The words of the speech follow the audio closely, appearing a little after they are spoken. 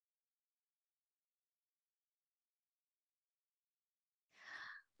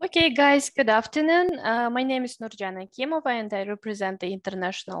Okay, guys, good afternoon. My name is Nurjana Akimova, and I represent the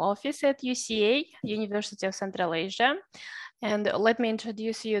international office at UCA, University of Central Asia. And let me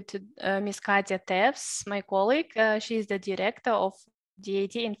introduce you to Ms. Katya Tevs, my colleague. She is the director of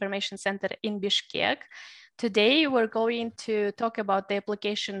DAAD Information Center in Bishkek. Today, we're going to talk about the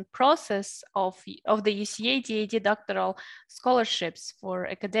application process of the UCA-DAAD doctoral scholarships for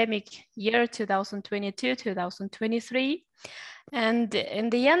academic year 2022-2023. And in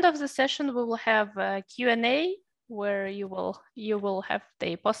the end of the session, we will have a Q&A where you will have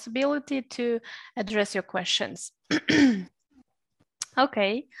the possibility to address your questions.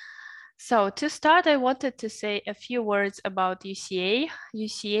 Okay, so to start, I wanted to say a few words about UCA.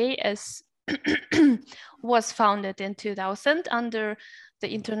 UCA was founded in 2000 under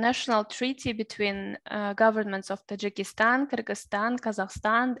the international treaty between governments of Tajikistan, Kyrgyzstan,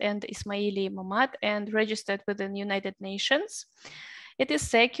 Kazakhstan, and Ismaili Mamad, and registered with the United Nations. It is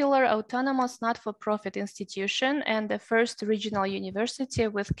secular, autonomous, not-for-profit institution and the first regional university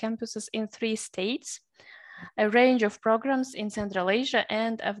with campuses in 3 states, a range of programs in Central Asia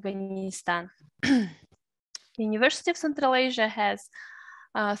and Afghanistan. University of Central Asia has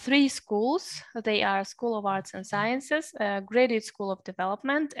 3 schools. They are School of Arts and Sciences, Graduate School of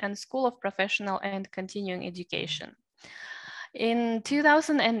Development, and School of Professional and Continuing Education. In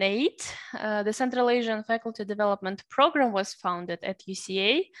 2008, the Central Asian Faculty Development Program was founded at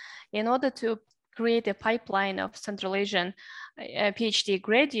UCA in order to create a pipeline of Central Asian PhD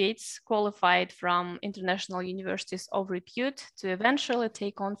graduates qualified from international universities of repute to eventually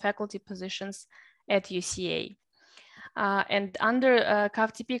take on faculty positions at UCA. And under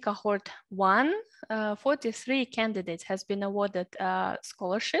CAFTP cohort 1, 43 candidates has been awarded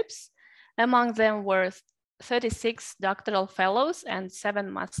scholarships. Among them were 36 doctoral fellows and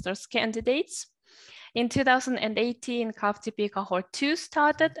 7 master's candidates. In 2018, CAFTP cohort 2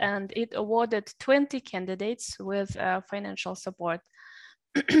 started and it awarded 20 candidates with financial support,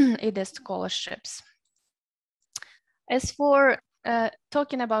 either scholarships. As for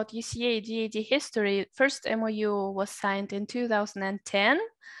talking about UCA-DAAD history, first MOU was signed in 2010,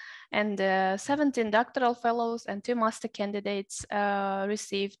 and 17 doctoral fellows and 2 master candidates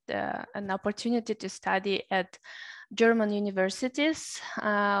received an opportunity to study at German universities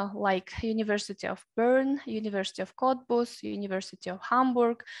like University of Bern, University of Cottbus, University of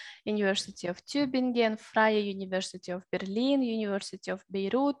Hamburg, University of Tübingen, Freie University of Berlin, University of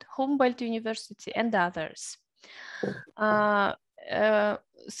Beirut, Humboldt University, and others.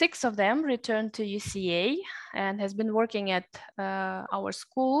 6 of them returned to UCA and has been working at our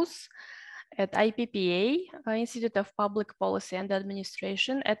schools at IPPA, Institute of Public Policy and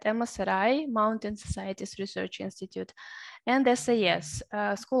Administration, at MSRI, Mountain Societies Research Institute, and SAS,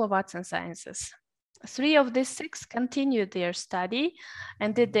 School of Arts and Sciences. 3 of these 6 continued their study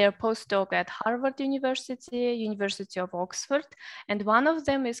and did their postdoc at Harvard University, University of Oxford, and one of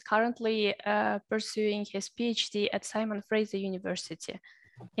them is currently pursuing his PhD at Simon Fraser University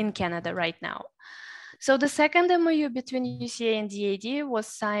in Canada right now. So the second MOU between UCA and DAAD was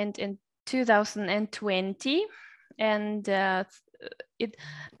signed in 2020, and 3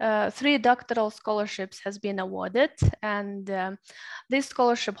 doctoral scholarships has been awarded, and these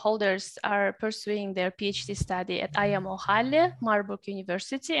scholarship holders are pursuing their PhD study at IMO Halle, Marburg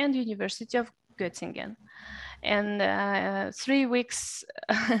University, and University of Göttingen. And 3 weeks,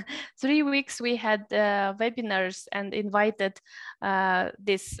 3 weeks we had webinars and invited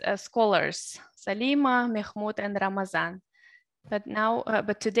these scholars, Salima, Mehmood, and Ramazan. But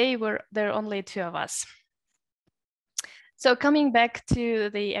today there are only 2 of us. So coming back to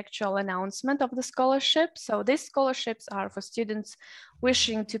the actual announcement of the scholarship. So these scholarships are for students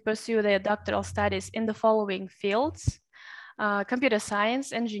wishing to pursue their doctoral studies in the following fields: computer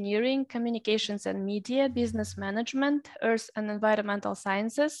science, engineering, communications and media, business management, earth and environmental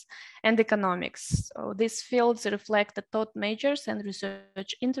sciences, and economics. So these fields reflect the taught majors and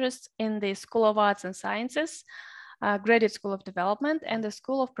research interests in the School of Arts and Sciences, Graduate School of Development, and the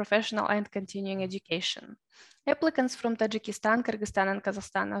School of Professional and Continuing Education. Applicants from Tajikistan, Kyrgyzstan, and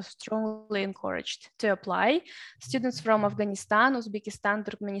Kazakhstan are strongly encouraged to apply. Students from Afghanistan, Uzbekistan,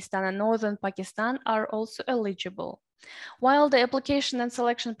 Turkmenistan, and northern Pakistan are also eligible. While the application and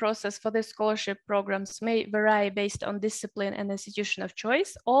selection process for the scholarship programs may vary based on discipline and institution of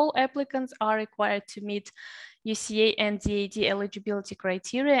choice, all applicants are required to meet UCA and DAAD eligibility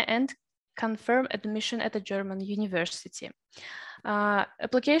criteria and confirm admission at a German university.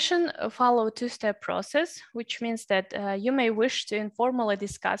 Application follow 2-step process, which means that you may wish to informally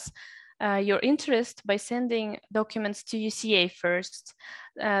discuss your interest by sending documents to UCA first.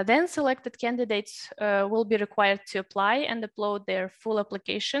 Then selected candidates will be required to apply and upload their full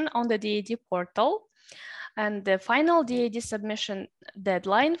application on the DAAD portal. And the final DAAD submission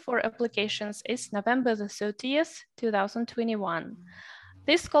deadline for applications is November the 30th, 2021.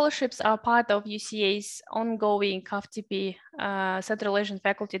 These scholarships are part of UCA's ongoing CAFTP Central Asian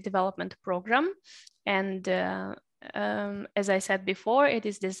Faculty Development Program. And as I said before, it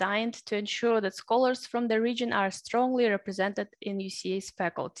is designed to ensure that scholars from the region are strongly represented in UCA's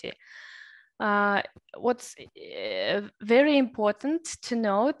faculty. What's very important to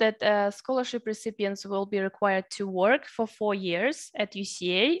note that scholarship recipients will be required to work for 4 years at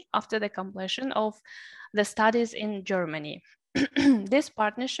UCA after the completion of the studies in Germany. This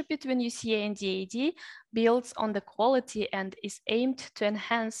partnership between UCA and DAAD builds on the quality and is aimed to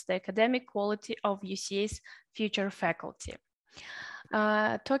enhance the academic quality of UCA's future faculty.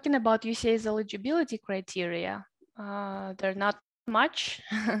 Talking about UCA's eligibility criteria, they're not much.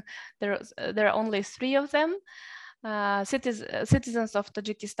 There are only 3 of them. Citizens of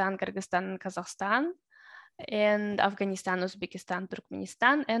Tajikistan, Kyrgyzstan, and Kazakhstan, and Afghanistan, Uzbekistan,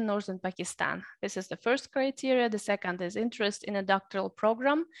 Turkmenistan, and Northern Pakistan. This is the first criteria. The second is interest in a doctoral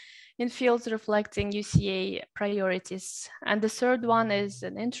program in fields reflecting UCA priorities. And the third one is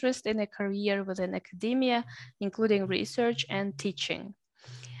an interest in a career within academia, including research and teaching.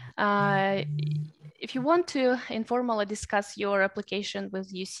 If you want to informally discuss your application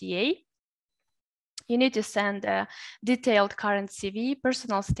with UCA, you need to send a detailed current CV,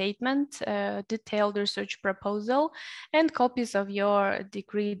 personal statement, detailed research proposal, and copies of your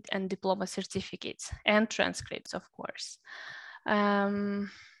degree and diploma certificates and transcripts, of course. Now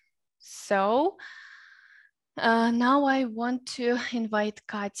I want to invite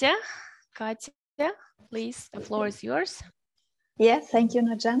Katya. Katya, please, the floor is yours. Yes, thank you,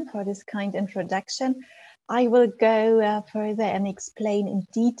 Nurjan, for this kind introduction. I will go further and explain in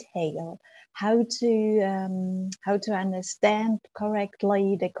detail how to understand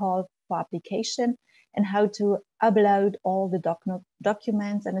correctly the call for application and how to upload all the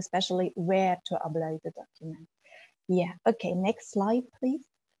documents, and especially where to upload the document. Yeah, okay, next slide, please.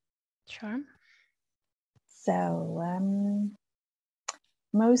 Sure. So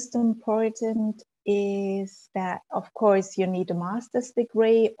most important is that, of course, you need a master's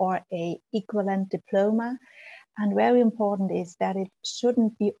degree or a equivalent diploma. And very important is that it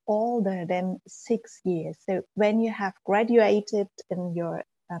shouldn't be older than 6 years. So when you have graduated in your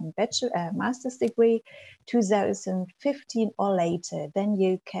master's degree 2015 or later, then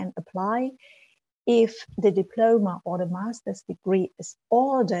you can apply. If the diploma or the master's degree is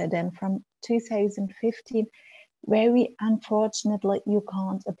older than from 2015, very unfortunately, you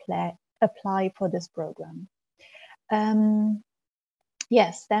can't apply for this program.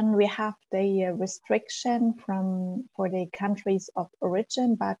 Yes, then we have the restriction for the countries of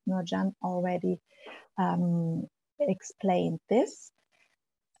origin, but Nurjan already explained this.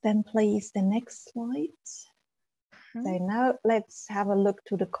 Then please, the next slide. So now let's have a look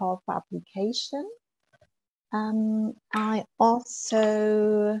to the call for application. I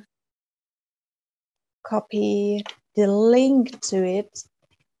also copy the link to it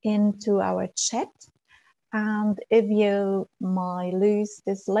into our chat. And if you might lose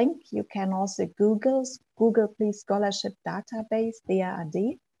this link, you can also Google please scholarship database,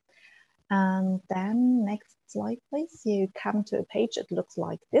 DAAD. And then next slide, please. You come to a page, it looks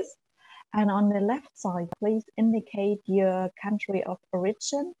like this. And on the left side, please indicate your country of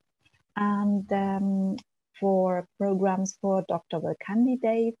origin. And for programs for doctoral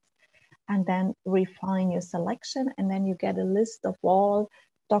candidates, and then refine your selection. And then you get a list of all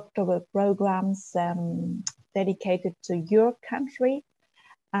doctoral programs dedicated to your country.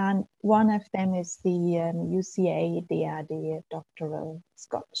 And one of them is the UCA-DAAD Doctoral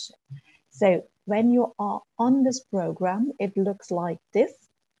Scholarship. So when you are on this program, it looks like this.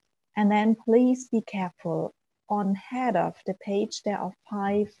 And then please be careful. On head of the page, there are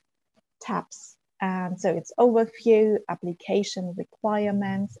 5 tabs. And so it's overview, application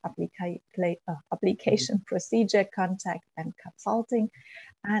requirements, application procedure, contact and consulting,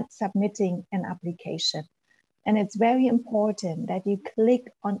 and submitting an application. And it's very important that you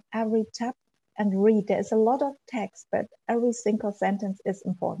click on every tab and read. There's a lot of text, but every single sentence is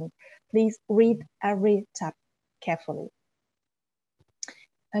important. Please read every tab carefully.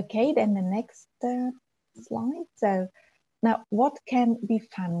 Okay, then the next slide. So now what can be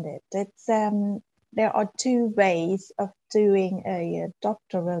funded? It's there are 2 ways of doing a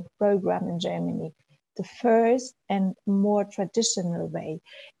doctoral program in Germany. The first and more traditional way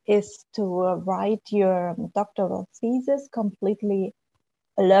is to write your doctoral thesis completely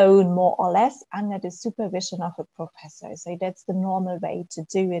alone, more or less, under the supervision of a professor. So that's the normal way to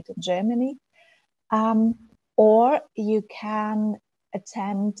do it in Germany. Or you can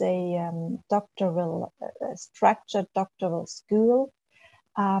attend a doctoral, structured doctoral school,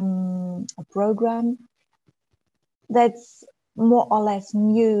 a program that's more or less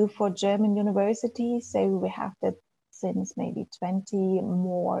new for German universities. So we have that since maybe 20,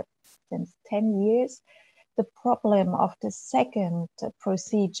 more since 10 years. The problem of the second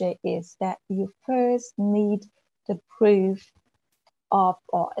procedure is that you first need the proof of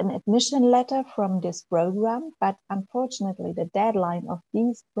or an admission letter from this program, but unfortunately the deadline of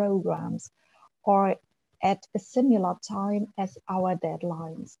these programs are at a similar time as our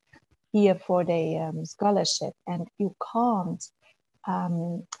deadlines here for the scholarship, and you can't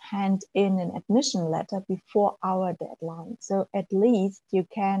hand in an admission letter before our deadline. So at least you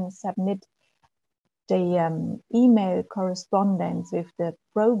can submit the email correspondence with the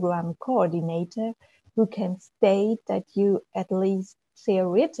program coordinator, who can state that you at least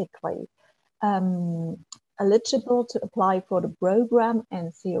theoretically eligible to apply for the program,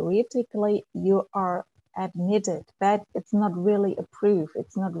 and theoretically you are admitted, but it's not really a proof,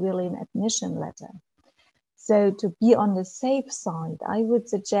 it's not really an admission letter. So to be on the safe side, I would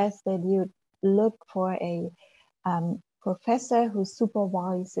suggest that you look for a professor who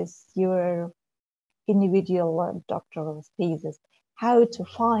supervises your individual doctoral thesis. How to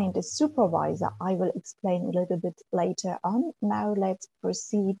find a supervisor, I will explain a little bit later on. Now let's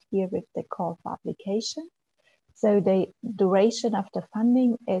proceed here with the call for application. So the duration of the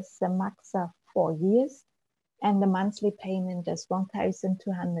funding is a max of 4 years, and the monthly payment is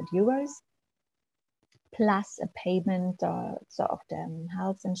 1,200 euros, plus a payment so of the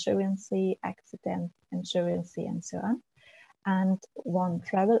health insurance, accident insurance, and so on, and one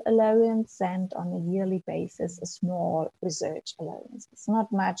travel allowance, and on a yearly basis a small research allowance. It's not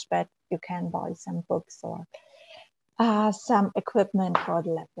much, but you can buy some books or some equipment for the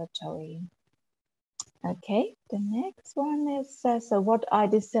laboratory. Okay, the next one is, so what are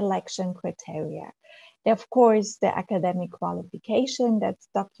the selection criteria? Of course, the academic qualification that's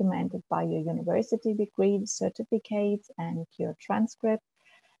documented by your university degree, certificates, and your transcript.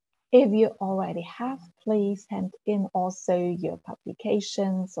 If you already have, please hand in also your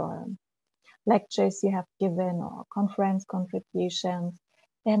publications or lectures you have given or conference contributions.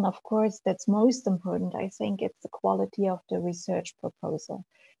 And of course, that's most important. I think it's the quality of the research proposal.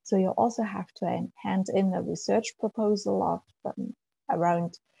 So you also have to hand in a research proposal of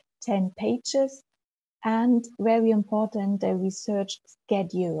around 10 pages, and very important, the research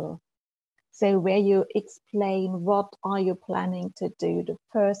schedule. So where you explain what are you planning to do the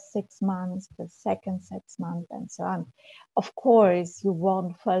first 6 months, the second 6 months, and so on. Of course, you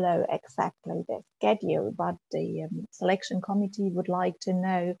won't follow exactly the schedule, but the selection committee would like to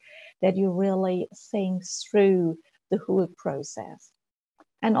know that you really think through the whole process.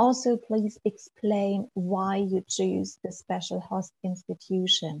 And also, please explain why you choose the special host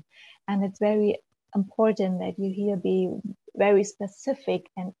institution. And it's very important that you here be very specific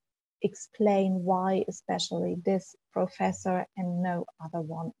and explain why especially this professor and no other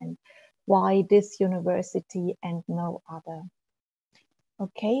one, and why this university and no other.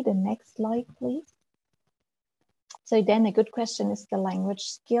 Okay, the next slide, please. So then a good question is the language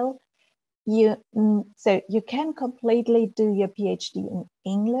skill. So you can completely do your PhD in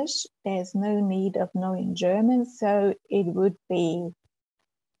English. There's no need of knowing German, so it would be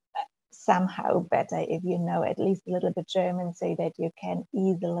somehow better if you know at least a little bit German, so that you can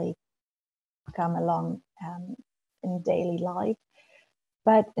easily come along in daily life.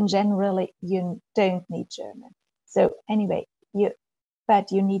 But in general, you don't need German. So anyway,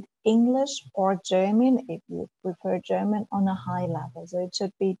 but you need English or German, if you prefer German, on a high level. So it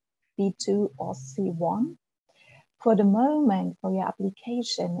should be B2 or C1. For the moment, for your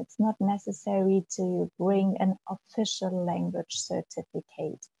application, it's not necessary to bring an official language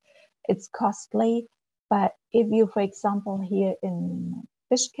certificate. It's costly, but if you, for example, here in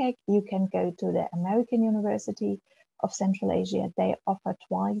Bishkek, you can go to the American University of Central Asia. They offer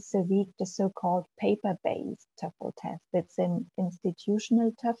twice a week the so-called paper-based TOEFL test. It's an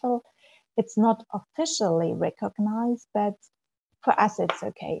institutional TOEFL. It's not officially recognized, but for us it's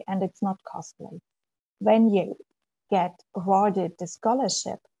okay, and it's not costly. When you get awarded the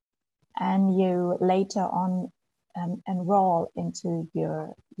scholarship and you later on enroll into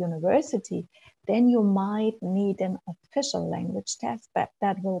your university, then you might need an official language test, but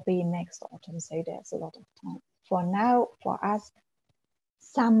that will be next autumn, so there's a lot of time. For now, for us,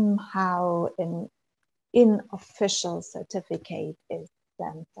 somehow an unofficial certificate is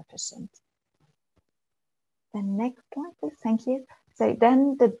then sufficient. The next slide, please. Thank you. So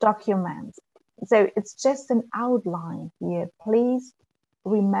then the documents. So it's just an outline here. Please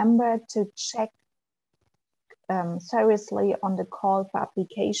remember to check seriously on the call for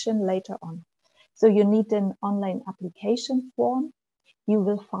application later on. So you need an online application form. You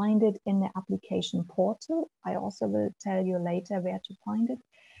will find it in the application portal. I also will tell you later where to find it.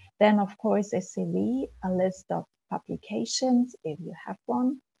 Then, of course, a CV, a list of publications, if you have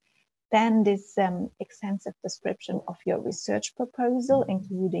one. Then this extensive description of your research proposal,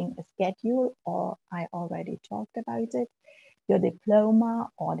 including a schedule, or I already talked about it, your diploma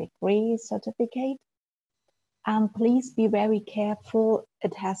or degree certificate. And please be very careful.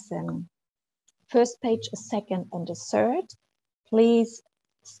 It has a first page, a second, and a third. Please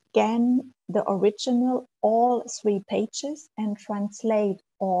scan the original, all 3 pages, and translate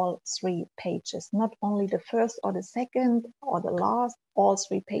all 3 pages, not only the first or the second or the last, all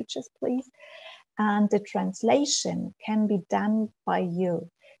 3 pages, please. And the translation can be done by you.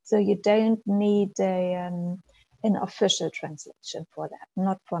 So you don't need an official translation for that,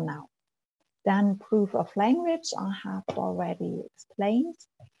 not for now. Then proof of language, I have already explained.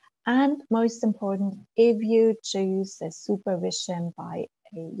 And most important, if you choose a supervision by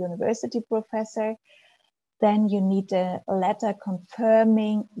a university professor, then you need a letter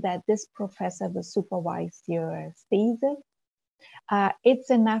confirming that this professor will supervise your thesis. It's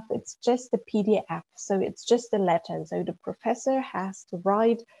enough, it's just a PDF, so it's just a letter. So the professor has to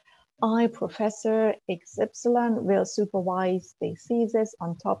write, I, Professor XY, will supervise the thesis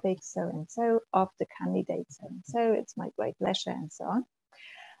on topics so and so of the candidate so and so. It's my great pleasure, and so on.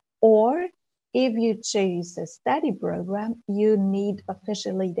 Or if you choose a study program, you need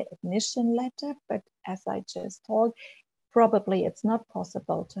officially the admission letter. But as I just told, probably it's not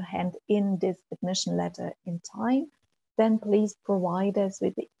possible to hand in this admission letter in time. Then please provide us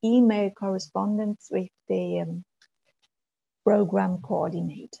with the email correspondence with the program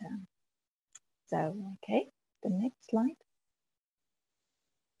coordinator. So, okay, the next slide.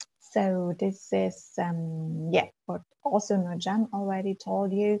 So this is, what also Nurjan already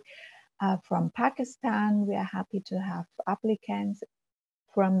told you. From Pakistan, we are happy to have applicants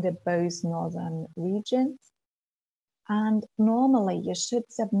from the both northern regions. And normally you should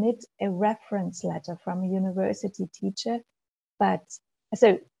submit a reference letter from a university teacher. But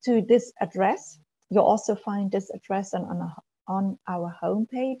so to this address, you also find this address on our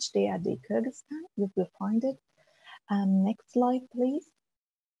homepage, DAAD Kyrgyzstan. You will find it. Next slide, please.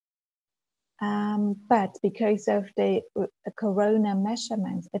 But because of the corona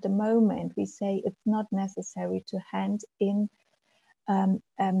measurements at the moment, we say it's not necessary to hand in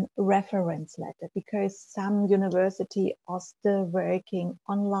reference letter because some universities are still working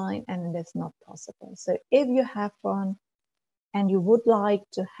online and it is not possible. So if you have one and you would like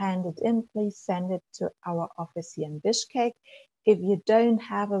to hand it in, please send it to our office here in Bishkek. If you don't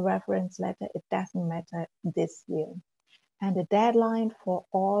have a reference letter, it doesn't matter this year. And the deadline for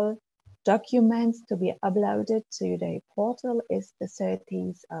all documents to be uploaded to the portal is the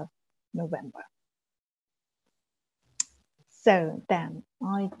 30th of November. So then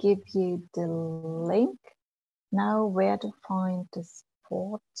I give you the link now where to find this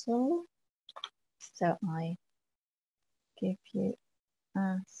portal. So I give you,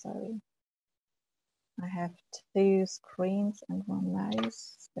 sorry, I have 2 screens and 1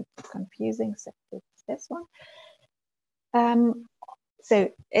 mouse. It's confusing, so it's this one.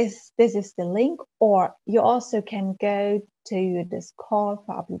 So this is the link, or you also can go to this call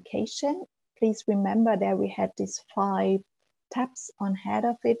for application. Please remember that we had these 5 tabs on head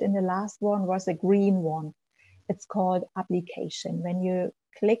of it, and the last one was a green one. It's called application. When you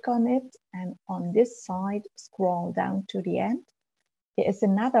click on it and on this side, scroll down to the end, there is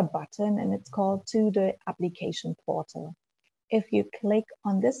another button and it's called to the application portal. If you click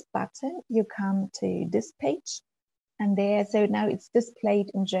on this button, you come to this page. And there, so now it's displayed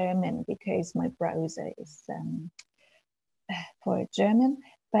in German because my browser is for German.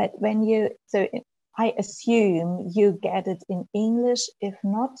 But when you, so I assume you get it in English. If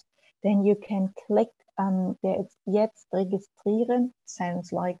not, then you can click on it's jetzt registrieren,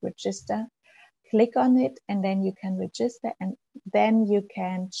 sounds like register. Click on it and then you can register and then you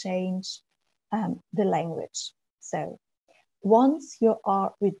can change the language. So once you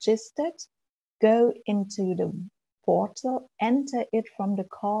are registered, go into the portal, enter it from the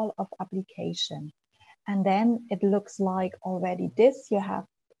call of application. And then it looks like already this,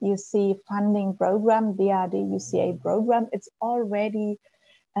 you see funding program, DAAD UCA program, it's already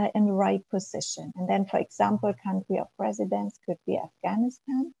in the right position. And then, for example, country of residence could be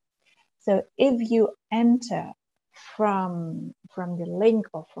Afghanistan. So if you enter from the link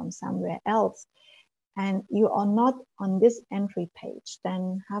or from somewhere else, and you are not on this entry page,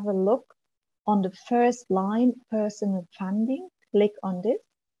 then have a look on the first line, personal funding, click on this.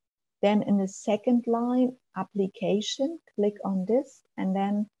 Then in the second line, application, click on this, and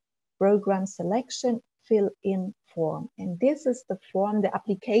then program selection, fill in form. And this is the form, the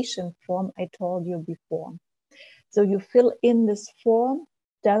application form I told you before. So you fill in this form,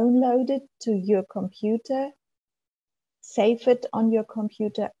 download it to your computer, save it on your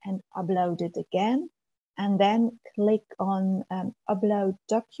computer and upload it again. And then click on upload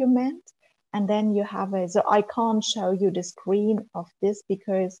document. And then you have a, so I can't show you the screen of this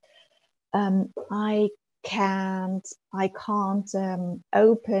because I can't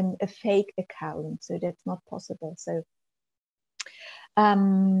open a fake account. So that's not possible. So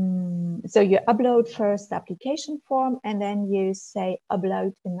so you upload first the application form and then you say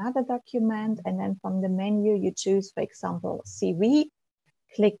upload another document, and then from the menu you choose, for example, CV,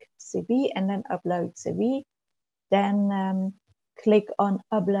 click CV and then upload CV. Then click on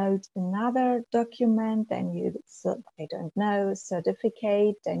upload another document, then you, I don't know,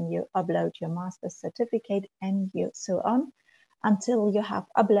 certificate, then you upload your master's certificate and you so on until you have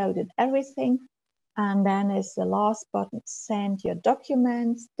uploaded everything. And then is the last button, send your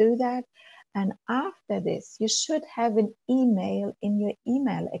documents, do that. And after this, you should have an email in your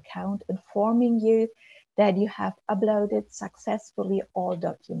email account informing you that you have uploaded successfully all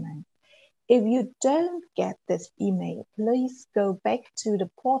documents. If you don't get this email, please go back to the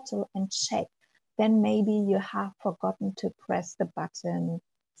portal and check. Then maybe you have forgotten to press the button,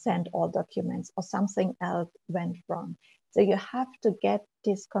 send all documents, or something else went wrong. So you have to get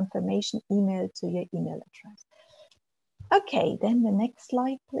this confirmation email to your email address. Okay, then the next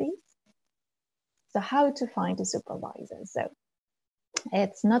slide, please. So how to find a supervisor. So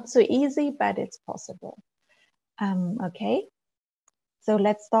it's not so easy, but it's possible. Okay, so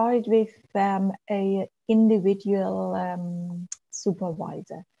let's start with a individual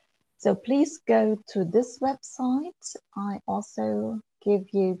supervisor. So please go to this website. I also give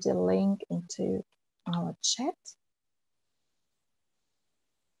you the link into our chat.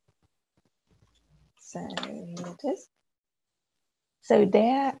 So here it is. So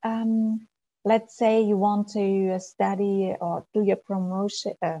there, let's say you want to study or do your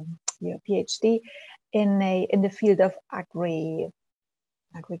promotion, your PhD in the field of agriculture.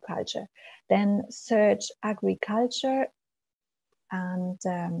 Then search agriculture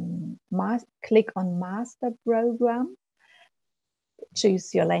and click on master program.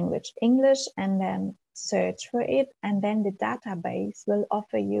 Choose your language English and then search for it. And then the database will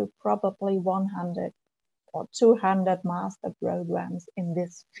offer you probably 100 or 200 master programs in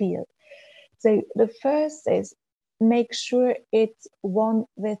this field. So the first is make sure it's one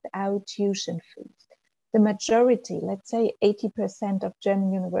without tuition fees. The majority, let's say 80% of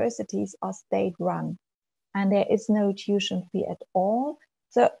German universities are state run and there is no tuition fee at all.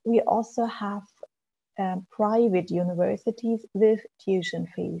 So we also have private universities with tuition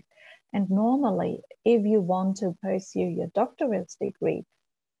fees. And normally, if you want to pursue your doctoral degree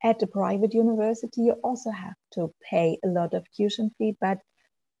at the private university, you also have to pay a lot of tuition fee, but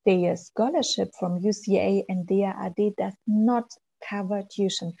the scholarship from UCA and DAAD does not cover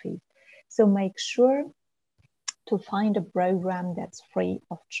tuition fees. So make sure to find a program that's free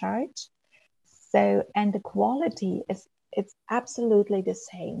of charge. So, and the quality is, it's absolutely the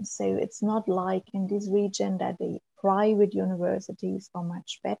same. So it's not like in this region that the private universities are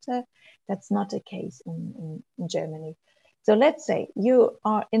much better. That's not the case in Germany. So let's say you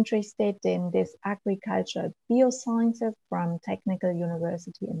are interested in this agricultural biosciences from Technical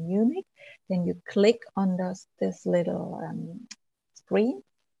University in Munich. Then you click on this little screen.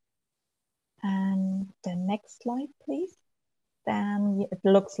 And the next slide, please. Then it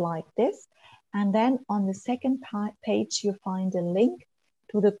looks like this. And then on the second page, you find a link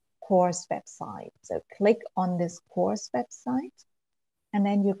to the course website. So click on this course website. And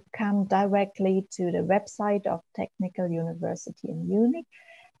then you come directly to the website of Technical University in Munich.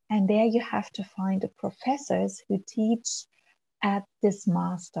 And there you have to find the professors who teach at this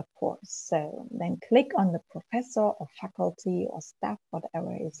master course. So then click on the professor or faculty or staff,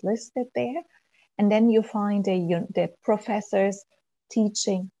 whatever is listed there. And then you find the professors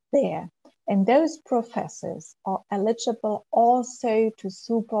teaching there. And those professors are eligible also to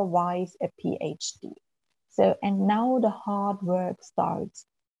supervise a PhD. So, and now the hard work starts.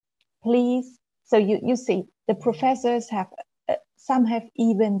 Please, so you see, the professors have, some have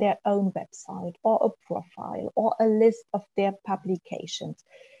even their own website or a profile or a list of their publications.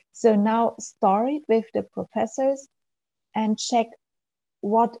 So now start with the professors and check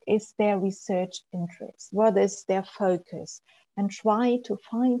what is their research interest, what is their focus, and try to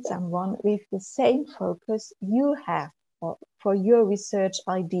find someone with the same focus you have for your research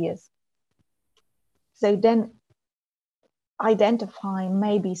ideas. So then identify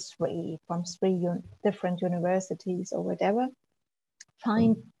maybe three from three different universities or whatever.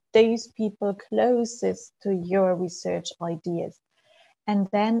 Find those people closest to your research ideas, and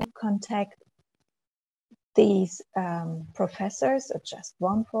then contact these professors, or just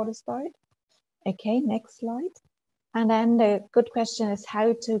one for the start. Okay, next slide. And then the good question is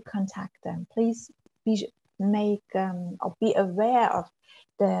how to contact them. Please be aware of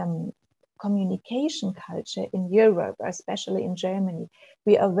the communication culture in Europe, especially in Germany.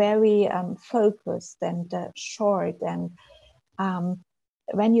 We are very focused and short, and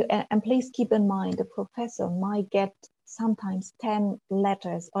and please keep in mind, the professor might get sometimes 10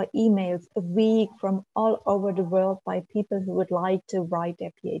 letters or emails a week from all over the world by people who would like to write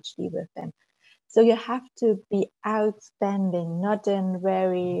their PhD with them. So you have to be outstanding, not in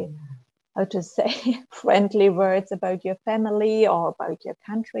very, how to say, friendly words about your family or about your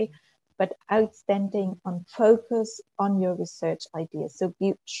country, but outstanding on focus on your research ideas. So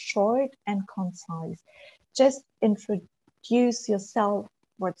be short and concise. Just introduce yourself.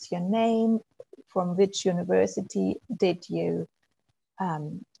 What's your name? From which university did you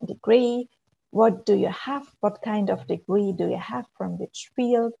degree? What do you have? What kind of degree do you have? From which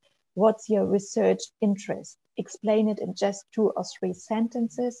field? What's your research interest? Explain it in just 2 or 3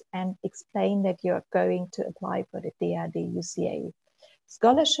 sentences, and explain that you're going to apply for the DAAD UCA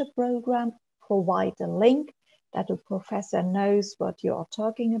scholarship program. Provide a link that the professor knows what you are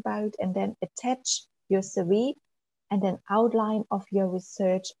talking about, and then attach your CV and an outline of your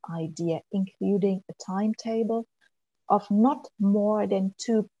research idea, including a timetable of not more than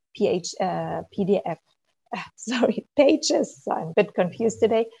 2 PDF pages. I'm a bit confused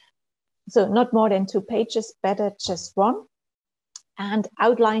today. So not more than 2 pages, better just 1. And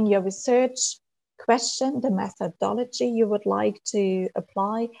outline your research question, the methodology you would like to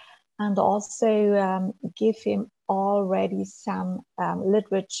apply, and also give him already some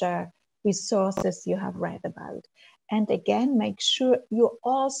literature resources you have read about. And again, make sure you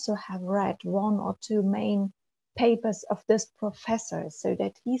also have read 1 or 2 main papers of this professor, so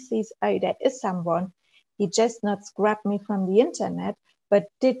that he sees, oh, there is someone, he just not grabbed me from the internet, but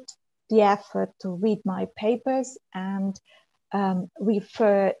did the effort to read my papers and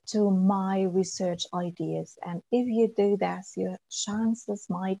refer to my research ideas. And if you do that, your chances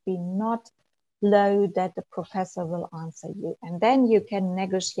might be not low that the professor will answer you. And then you can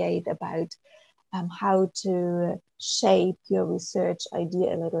negotiate about how to shape your research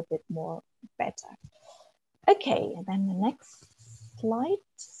idea a little bit more better. Okay, and then the next slide.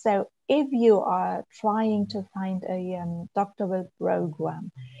 So if you are trying to find a doctoral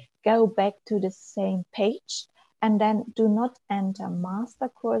program, go back to the same page, and then do not enter master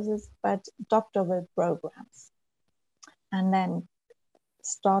courses, but doctoral programs. And then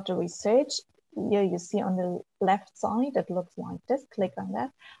start a research. Here you see on the left side, it looks like this, click on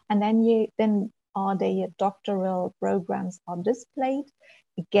that. And then the doctoral programs are displayed.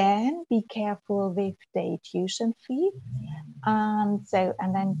 Again, be careful with the tuition fee. And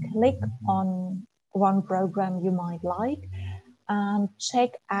then click on one program you might like, and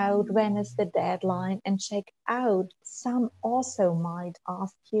check out when is the deadline, and check out, some also might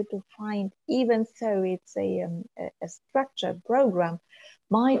ask you to find, even though it's a structured program,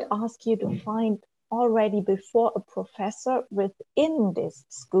 might ask you to find already before a professor within this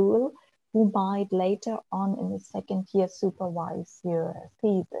school who might later on in the 2nd year supervise your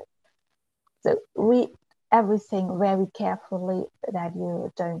thesis. So read everything very carefully that you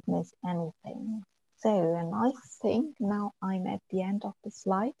don't miss anything. So, and I think now I'm at the end of the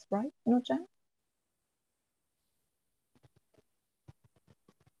slides, right, Nurjan?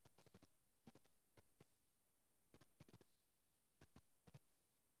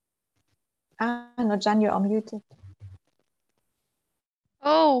 Nurjan, you're unmuted.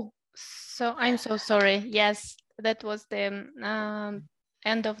 Oh, so I'm so sorry. Yes, that was the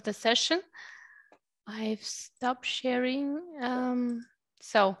end of the session. I've stopped sharing.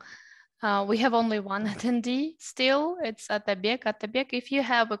 We have only one attendee still. It's Atabek. Atabek, if you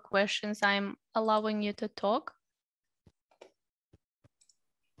have questions, I'm allowing you to talk.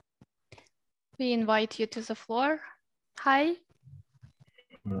 We invite you to the floor. Hi.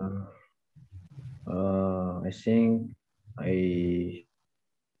 I think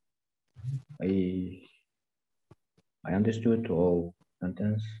I understood all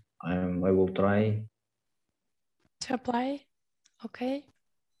sentence. I will try to apply. Okay.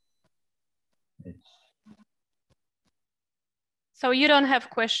 So you don't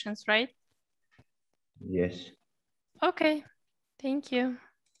have questions, right? Yes. Okay, thank you.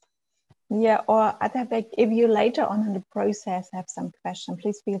 Yeah, or Atabek, if you later on in the process have some question,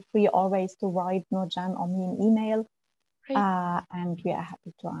 please feel free always to write Nurjan or me an email, Right. and we are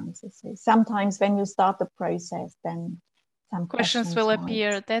happy to answer. So sometimes when you start the process, then some Questions will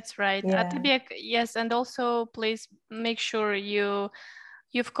appear. That's right. Yeah. Atabek, yes, and also please make sure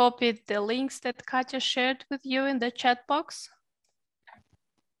you've copied the links that Katya shared with you in the chat box.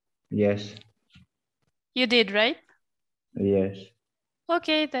 Yes. You did, right? Yes.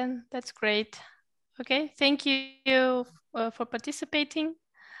 Okay, then that's great. Okay, thank you for participating.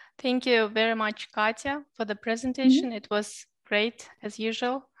 Thank you very much, Katya, for the presentation. Mm-hmm. It was great as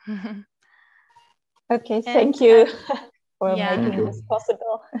usual. Okay, thank you for making this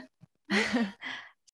possible.